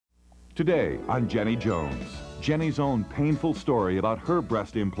Today on Jenny Jones, Jenny's own painful story about her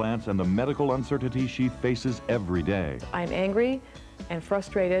breast implants and the medical uncertainty she faces every day. I'm angry and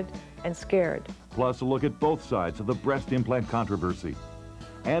frustrated and scared. Plus a look at both sides of the breast implant controversy.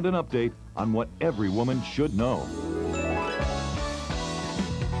 And an update on what every woman should know.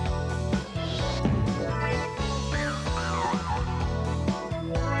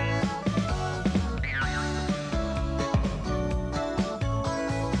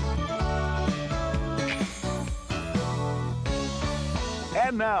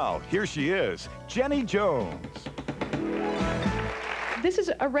 And now, here she is, Jenny Jones. This is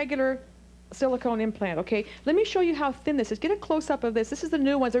a regular silicone implant, okay? Let me show you how thin this is. Get a close-up of this. This is the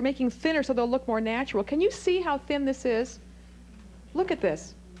new ones. They're making thinner so they'll look more natural. Can you see how thin this is? Look at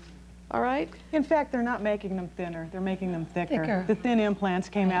this. All right? In fact, they're not making them thinner. They're making them thicker. The thin implants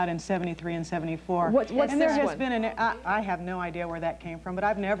came out in 73 and 74. What's and there this has one? been I have no idea where that came from, but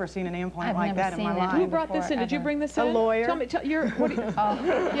I've never seen an implant like that in my life. Who brought this in? Did you bring this in? A lawyer. Tell me, what do you,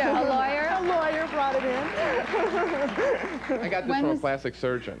 yeah. A lawyer? A lawyer brought it in. I got this from a plastic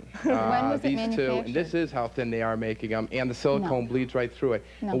surgeon. When was it these two, manufactured? and this is how thin they are making them, and the silicone bleeds right through it.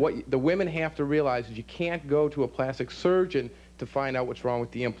 No. But what the women have to realize is you can't go to a plastic surgeon to find out what's wrong with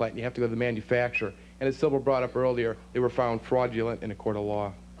the implant. You have to go to the manufacturer. And as Sybil brought up earlier, they were found fraudulent in a court of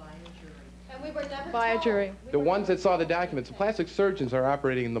law. And we were never By a jury. The ones that saw the documents, the plastic surgeons are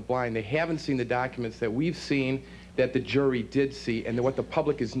operating in the blind. They haven't seen the documents that we've seen, that the jury did see, and what the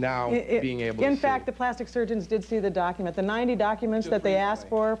public is now being able to see. In fact, the plastic surgeons did see the document. The 90 documents that they asked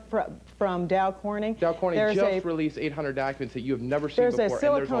for from Dow Corning. Dow Corning just released 800 documents that you have never seen before. There's a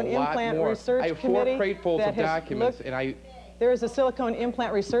silicone implant research committee. I have 4 cratefuls of documents, and there is a silicone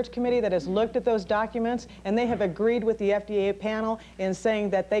implant research committee that has looked at those documents, and they have agreed with the FDA panel in saying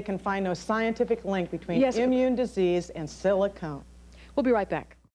that they can find no scientific link between immune disease and silicone. We'll be right back.